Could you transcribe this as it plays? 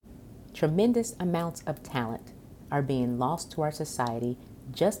Tremendous amounts of talent are being lost to our society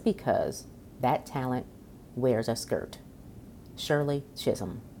just because that talent wears a skirt. Shirley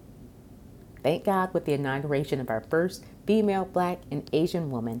Chisholm. Thank God, with the inauguration of our first female, Black, and Asian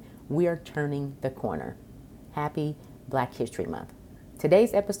woman, we are turning the corner. Happy Black History Month.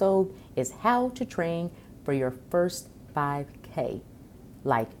 Today's episode is how to train for your first 5K,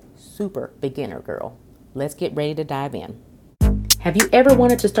 like super beginner girl. Let's get ready to dive in. Have you ever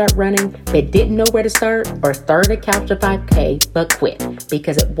wanted to start running but didn't know where to start, or started a couch to 5K but quit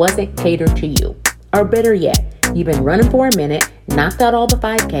because it wasn't catered to you? Or better yet, you've been running for a minute, knocked out all the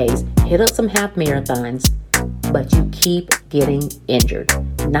 5Ks, hit up some half marathons, but you keep getting injured,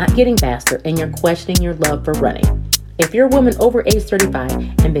 not getting faster, and you're questioning your love for running. If you're a woman over age 35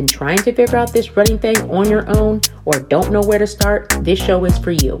 and been trying to figure out this running thing on your own, or don't know where to start, this show is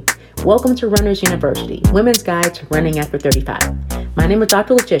for you. Welcome to Runners University, Women's Guide to Running After 35. My name is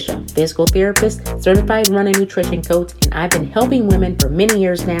Dr. Letitia, physical therapist, certified running nutrition coach, and I've been helping women for many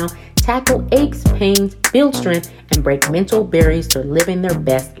years now tackle aches, pains, build strength, and break mental barriers to living their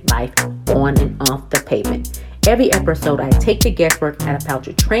best life on and off the pavement. Every episode, I take the guesswork out of how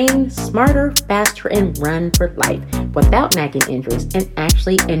to train smarter, faster, and run for life without nagging injuries and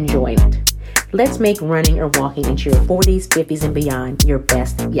actually enjoying it. Let's make running or walking into your 40s, 50s, and beyond your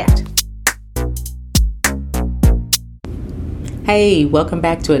best yet. Hey, welcome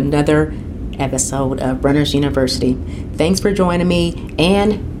back to another episode of Runners University. Thanks for joining me,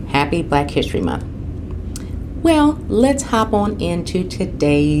 and happy Black History Month. Well, let's hop on into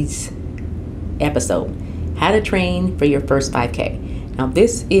today's episode. How to train for your first 5K. Now,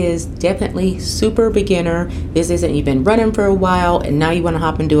 this is definitely super beginner. This isn't, you've been running for a while and now you want to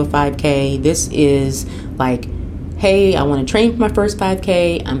hop and do a 5K. This is like, hey, I want to train for my first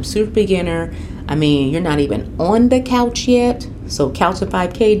 5K. I'm super beginner. I mean, you're not even on the couch yet. So couch to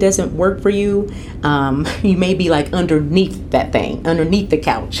 5K doesn't work for you. You may be like underneath that thing, underneath the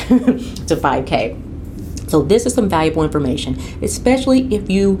couch to 5K. So this is some valuable information, especially if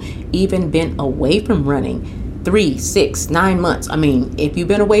you even been away from running 3, 6, 9 months. I mean, if you've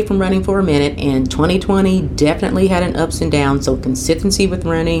been away from running for a minute, and 2020 definitely had an ups and downs. So consistency with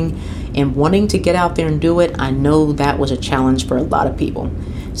running and wanting to get out there and do it, I know that was a challenge for a lot of people.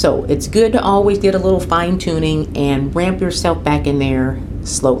 So it's good to always get a little fine tuning and ramp yourself back in there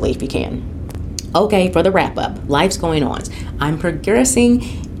slowly if you can. Okay, for the wrap up, life's going on. I'm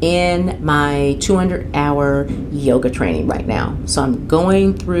progressing in my 200-hour yoga training right now. So I'm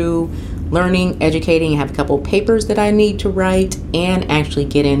going through learning, educating. I have a couple of papers that I need to write, and actually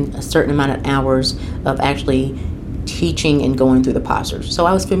getting a certain amount of hours of actually teaching and going through the postures. So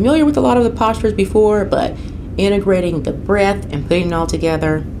I was familiar with a lot of the postures before, but integrating the breath and putting it all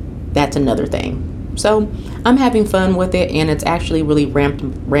together, that's another thing. So I'm having fun with it, and it's actually really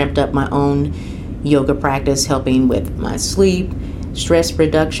ramped up my own yoga practice, helping with my sleep, stress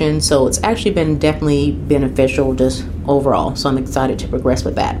reduction. So it's actually been definitely beneficial just overall. So I'm excited to progress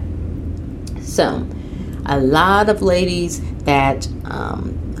with that. So a lot of ladies that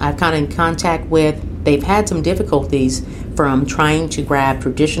I've kind of in contact with, they've had some difficulties from trying to grab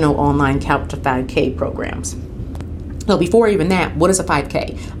traditional online couch to 5K programs. So before even that, what is a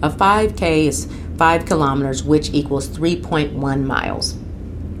 5K? A 5K is 5 kilometers, which equals 3.1 miles.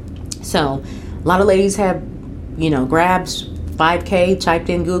 So a lot of ladies have, grabs 5K, typed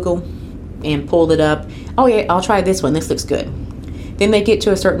in Google and pulled it up. Oh yeah, I'll try this one. This looks good. Then they get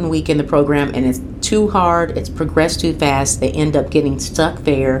to a certain week in the program and it's too hard. It's progressed too fast. They end up getting stuck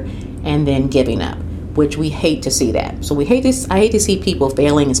there and then giving up, which we hate to see that. So I hate to see people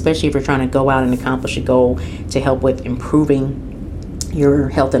failing, especially if you're trying to go out and accomplish a goal to help with improving your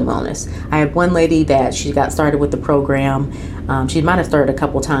health and wellness. I had one lady that she got started with the program. She might have started a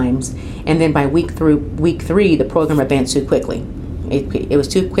couple times, and then by week 3, the program advanced too quickly. It was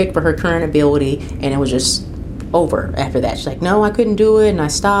too quick for her current ability, and it was just over after that. She's like, no, I couldn't do it, and I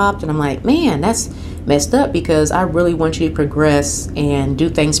stopped. And I'm like, man, that's messed up, because I really want you to progress and do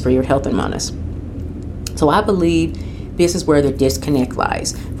things for your health and wellness. So I believe this is where the disconnect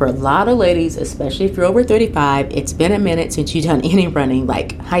lies. For a lot of ladies, especially if you're over 35, it's been a minute since you've done any running,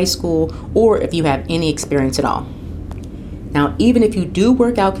 like high school, or if you have any experience at all. Now, even if you do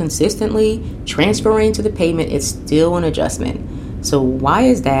work out consistently, transferring to the pavement is still an adjustment. So why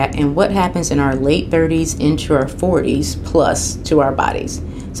is that, and what happens in our late 30s into our 40s plus to our bodies?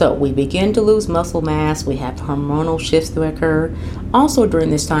 So we begin to lose muscle mass, we have hormonal shifts to occur. Also during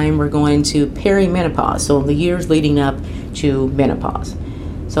this time, we're going to perimenopause, so the years leading up to menopause.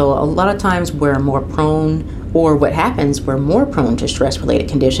 So a lot of times we're more prone, or what happens, we're more prone to stress-related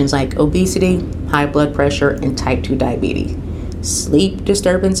conditions like obesity, high blood pressure, and type 2 diabetes. sleep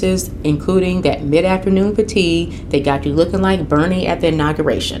disturbances, including that mid-afternoon fatigue that got you looking like Bernie at the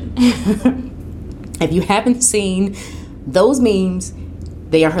inauguration. If you haven't seen those memes,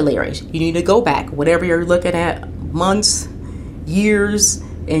 they are hilarious. You need to go back, whatever you're looking at, months, years,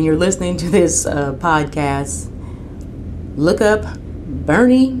 and you're listening to this podcast, look up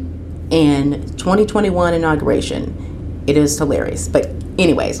Bernie and 2021 inauguration. It is hilarious. But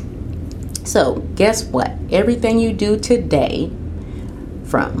anyways, so guess what? Everything you do today,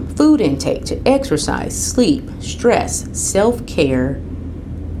 from food intake to exercise, sleep, stress, self-care,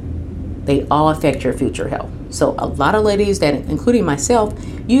 they all affect your future health. So a lot of ladies, that including myself,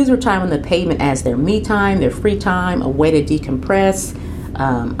 use their time on the pavement as their me time, their free time, a way to decompress,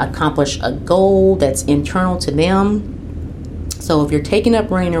 accomplish a goal that's internal to them. So if you're taking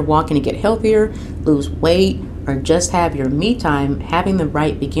up running or walking to get healthier, lose weight, or just have your me time, having the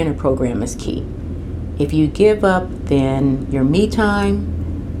right beginner program is key. If you give up then your me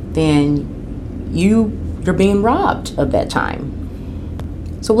time, then you're being robbed of that time.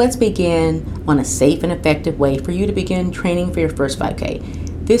 So let's begin on a safe and effective way for you to begin training for your first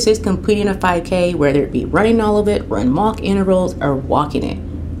 5K. This is completing a 5K, whether it be running all of it, run mock intervals, or walking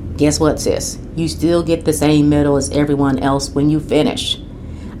it. Guess what, sis? You still get the same medal as everyone else when you finish.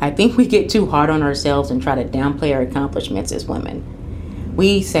 I think we get too hard on ourselves and try to downplay our accomplishments as women.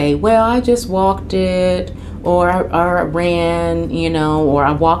 We say, well, I just walked it, or I ran, or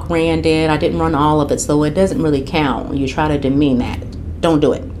I ran it. I didn't run all of it, so it doesn't really count. You try to demean that. Don't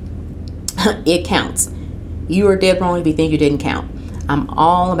do it. It counts. You are dead wrong if you think you didn't count. I'm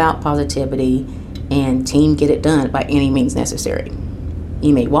all about positivity and team get it done by any means necessary.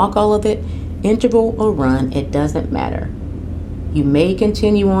 You may walk all of it, interval or run, it doesn't matter. You may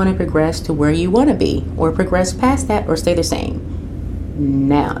continue on and progress to where you want to be, or progress past that, or stay the same.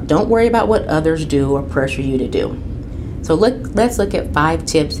 Now, don't worry about what others do or pressure you to do. So let's look at 5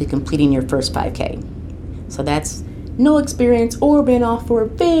 tips to completing your first 5K. So that's no experience or been off for a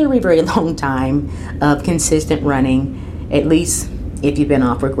very, very long time of consistent running, at least if you've been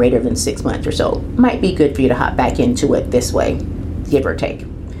off for greater than 6 months or so. Might be good for you to hop back into it this way, give or take.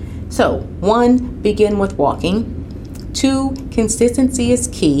 So 1, begin with walking. 2, consistency is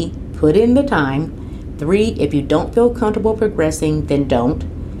key. Put in the time. 3, if you don't feel comfortable progressing, then don't.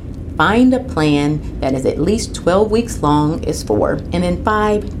 Find a plan that is at least 12 weeks long is 4. And then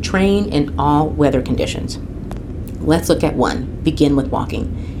 5, train in all weather conditions. Let's look at 1, begin with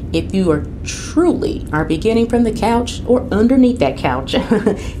walking. If you are truly beginning from the couch or underneath that couch,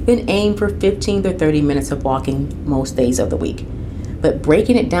 then aim for 15 to 30 minutes of walking most days of the week. But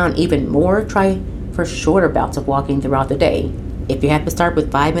breaking it down even more, try for shorter bouts of walking throughout the day. If you have to start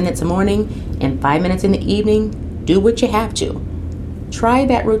with 5 minutes in the morning and 5 minutes in the evening, do what you have to. Try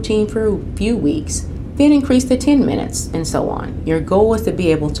that routine for a few weeks, then increase to 10 minutes and so on. Your goal is to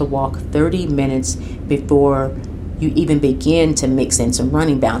be able to walk 30 minutes before you even begin to mix in some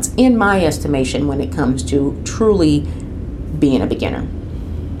running bounce, in my estimation, when it comes to truly being a beginner.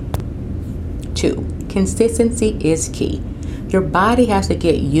 2, consistency is key. Your body has to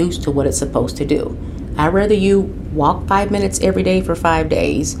get used to what it's supposed to do. I'd rather you walk 5 minutes every day for 5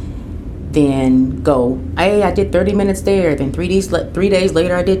 days than go, hey, I did 30 minutes there, then 3 days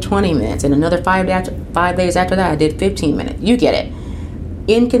later I did 20 minutes, and another 5 days after that I did 15 minutes. You get it.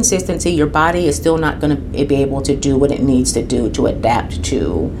 Inconsistency, your body is still not going to be able to do what it needs to do to adapt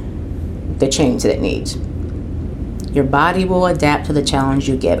to the change that it needs. Your body will adapt to the challenge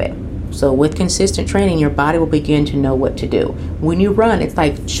you give it. So with consistent training, your body will begin to know what to do. When you run, it's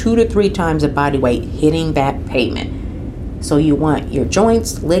like 2 to 3 times the body weight hitting that pavement. So you want your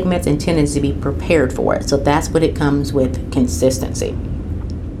joints, ligaments, and tendons to be prepared for it. So that's what it comes with consistency.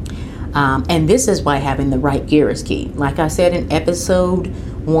 And this is why having the right gear is key. Like I said in episode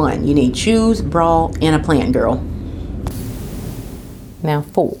 1, you need shoes, bra, and a plan, girl. Now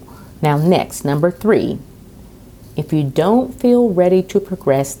 4. Now next, number 3. If you don't feel ready to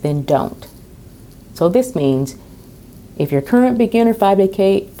progress, then don't. So this means if your current beginner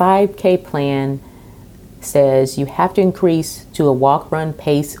 5K plan says you have to increase to a walk, run,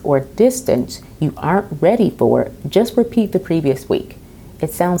 pace, or distance you aren't ready for, just repeat the previous week.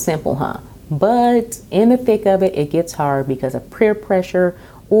 It sounds simple, huh? But in the thick of it, it gets hard because of peer pressure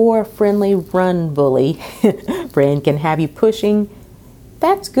or a friendly run bully friend can have you pushing.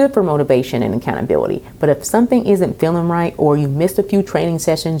 That's good for motivation and accountability. But if something isn't feeling right or you missed a few training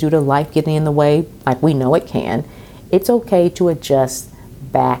sessions due to life getting in the way, like we know it can, it's okay to adjust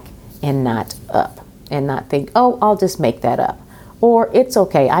back and not up and not think, oh, I'll just make that up. Or it's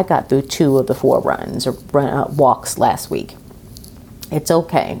okay, I got through 2 of the 4 runs or walks last week. It's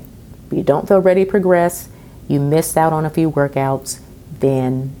okay. If you don't feel ready to progress, you missed out on a few workouts,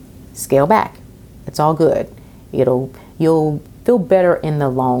 then scale back. It's all good. You'll feel better in the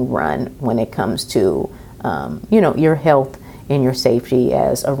long run when it comes to, your health and your safety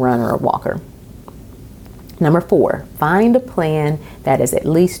as a runner or walker. Number 4, find a plan that is at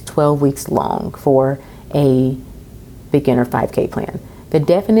least 12 weeks long for a beginner 5K plan. The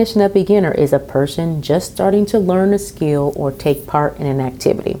definition of beginner is a person just starting to learn a skill or take part in an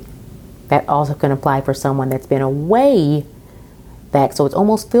activity. That also can apply for someone that's been away back. So it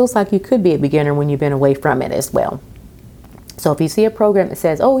almost feels like you could be a beginner when you've been away from it as well. So if you see a program that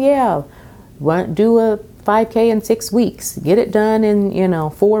says, oh yeah, do a 5K in 6 weeks, get it done in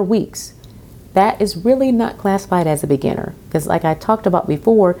 4 weeks, that is really not classified as a beginner. Because like I talked about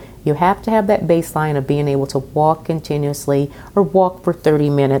before, you have to have that baseline of being able to walk continuously or walk for 30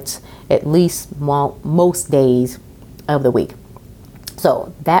 minutes at least most days of the week.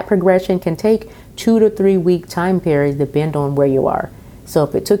 So that progression can take 2 to 3 week time period, depend on where you are. So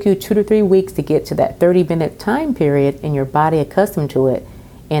if it took you 2 to 3 weeks to get to that 30-minute time period and your body accustomed to it,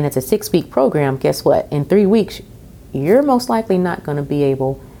 and it's a 6-week program, guess what? In 3 weeks, you're most likely not going to be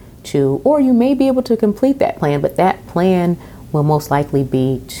able to, or you may be able to complete that plan, but that plan will most likely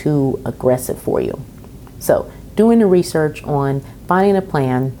be too aggressive for you. So doing the research on finding a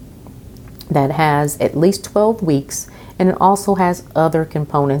plan that has at least 12 weeks, and it also has other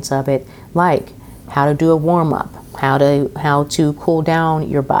components of it, like how to do a warm-up, how to cool down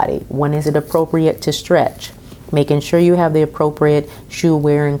your body, when is it appropriate to stretch, making sure you have the appropriate shoe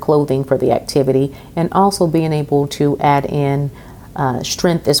wear and clothing for the activity, and also being able to add in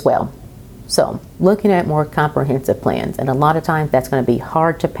strength as well. So looking at more comprehensive plans, and a lot of times that's going to be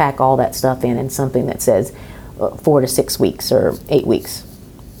hard to pack all that stuff in something that says 4 to 6 weeks or 8 weeks.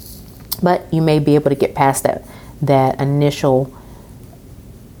 But you may be able to get past that initial,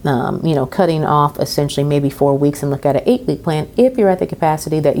 cutting off essentially maybe 4 weeks and look at an 8-week plan if you're at the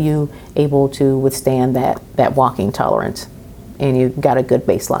capacity that you able to withstand that walking tolerance and you've got a good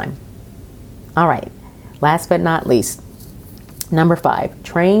baseline. All right, last but not least, number 5,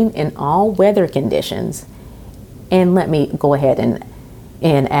 train in all weather conditions. And let me go ahead and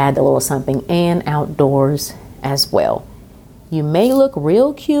add a little something, and outdoors as well. You may look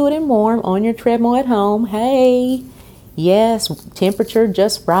real cute and warm on your treadmill at home. Hey, yes, temperature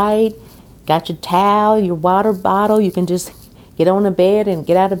just right. Got your towel, your water bottle. You can just get on the bed and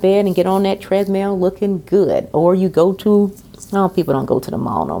get out of bed and get on that treadmill looking good. Or you go to, people don't go to the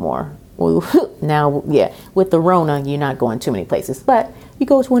mall no more. Now, yeah, with the Rona, you're not going too many places, but you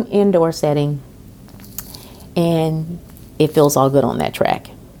go to an indoor setting and it feels all good on that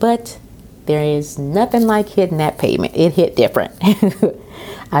track. But there is nothing like hitting that pavement. It hit different.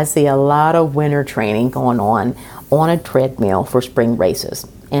 I see a lot of winter training going on a treadmill for spring races.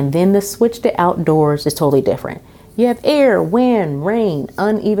 And then the switch to outdoors is totally different. You have air, wind, rain,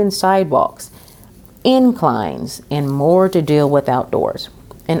 uneven sidewalks, inclines, and more to deal with outdoors.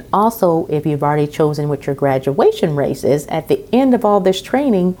 And also, if you've already chosen what your graduation race is, at the end of all this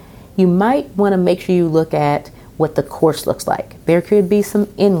training, you might want to make sure you look at what the course looks like. There could be some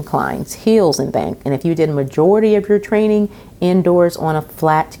inclines, hills, and bank. And if you did a majority of your training indoors on a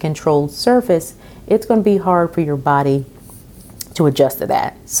flat, controlled surface, it's going to be hard for your body to adjust to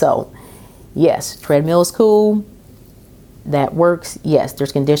that. So, yes, treadmill is cool. That works. Yes,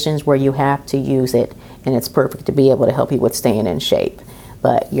 there's conditions where you have to use it, and it's perfect to be able to help you with staying in shape.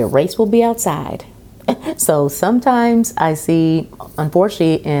 But your race will be outside. So sometimes I see,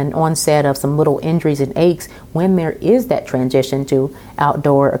 unfortunately, an onset of some little injuries and aches when there is that transition to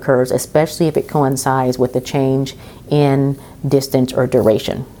outdoor occurs, especially if it coincides with the change in distance or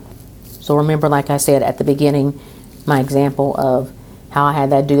duration. So remember, like I said at the beginning, my example of how I had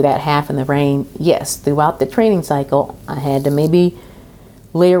to do that half in the rain. Yes, throughout the training cycle, I had to maybe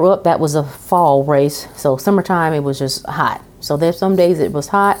layer up. That was a fall race. So summertime, it was just hot. So there's some days it was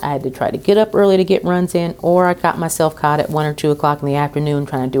hot. I had to try to get up early to get runs in, or I got myself caught at 1 or 2 o'clock in the afternoon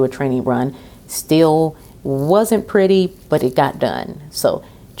trying to do a training run. Still wasn't pretty, but it got done. So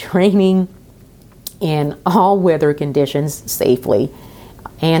training in all weather conditions safely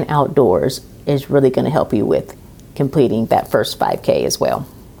and outdoors is really going to help you with completing that first 5K as well.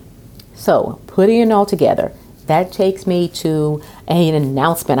 So putting it all together, that takes me to an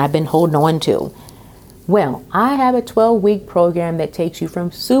announcement I've been holding on to. Well, I have a 12-week program that takes you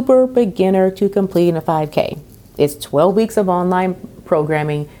from super beginner to completing a 5K. It's 12 weeks of online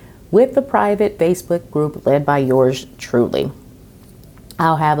programming with the private Facebook group led by yours truly.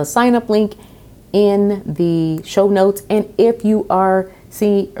 I'll have a sign-up link in the show notes. And if you are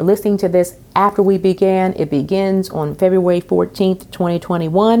listening to this after we began, it begins on February 14th,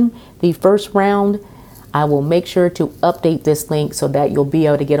 2021. The first round, I will make sure to update this link so that you'll be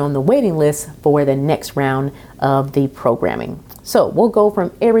able to get on the waiting list for the next round of the programming. So we'll go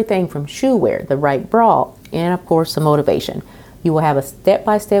from everything from shoe wear, the right bra, and of course, some motivation. You will have a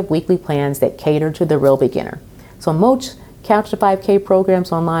step-by-step weekly plans that cater to the real beginner. So most Couch to 5K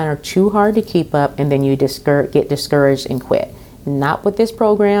programs online are too hard to keep up, and then you get discouraged and quit. Not with this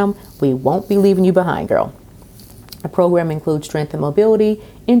program. We won't be leaving you behind, girl. The program includes strength and mobility,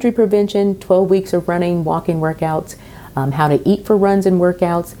 injury prevention, 12 weeks of running, walking workouts, how to eat for runs and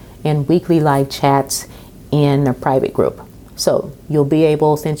workouts, and weekly live chats in a private group. So you'll be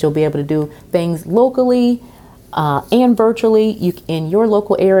able to do things locally and virtually. In your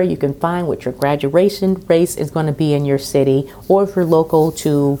local area, you can find what your graduation race is going to be in your city, or if you're local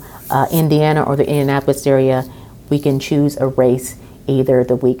to Indiana or the Indianapolis area, we can choose a race either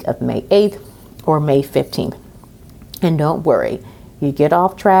the week of May 8th or May 15th. And don't worry, you get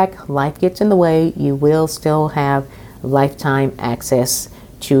off track, life gets in the way, you will still have lifetime access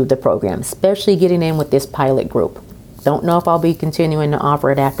to the program, especially getting in with this pilot group. Don't know if I'll be continuing to offer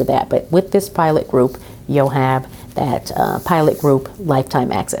it after that, but with this pilot group, you'll have that pilot group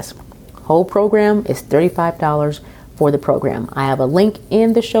lifetime access. Whole program is $35 for the program. I have a link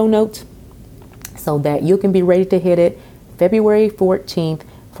in the show notes so that you can be ready to hit it February 14th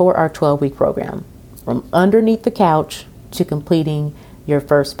for our 12-week program. From underneath the couch to completing your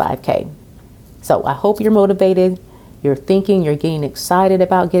first 5K. So I hope you're motivated. You're getting excited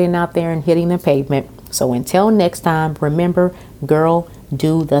about getting out there and hitting the pavement. So until next time, remember, girl,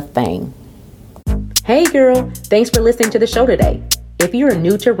 do the thing. Hey girl, thanks for listening to the show today. If you're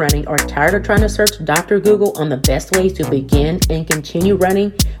new to running or tired of trying to search Dr. Google on the best ways to begin and continue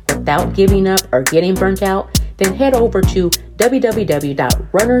running without giving up or getting burnt out, then head over to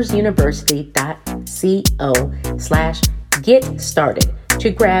www.runnersuniversity.co/get started to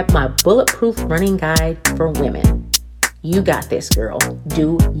grab my bulletproof running guide for women. You got this, girl.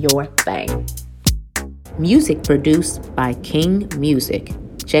 Do your thing. Music produced by King Music.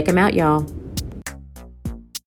 Check him out, y'all.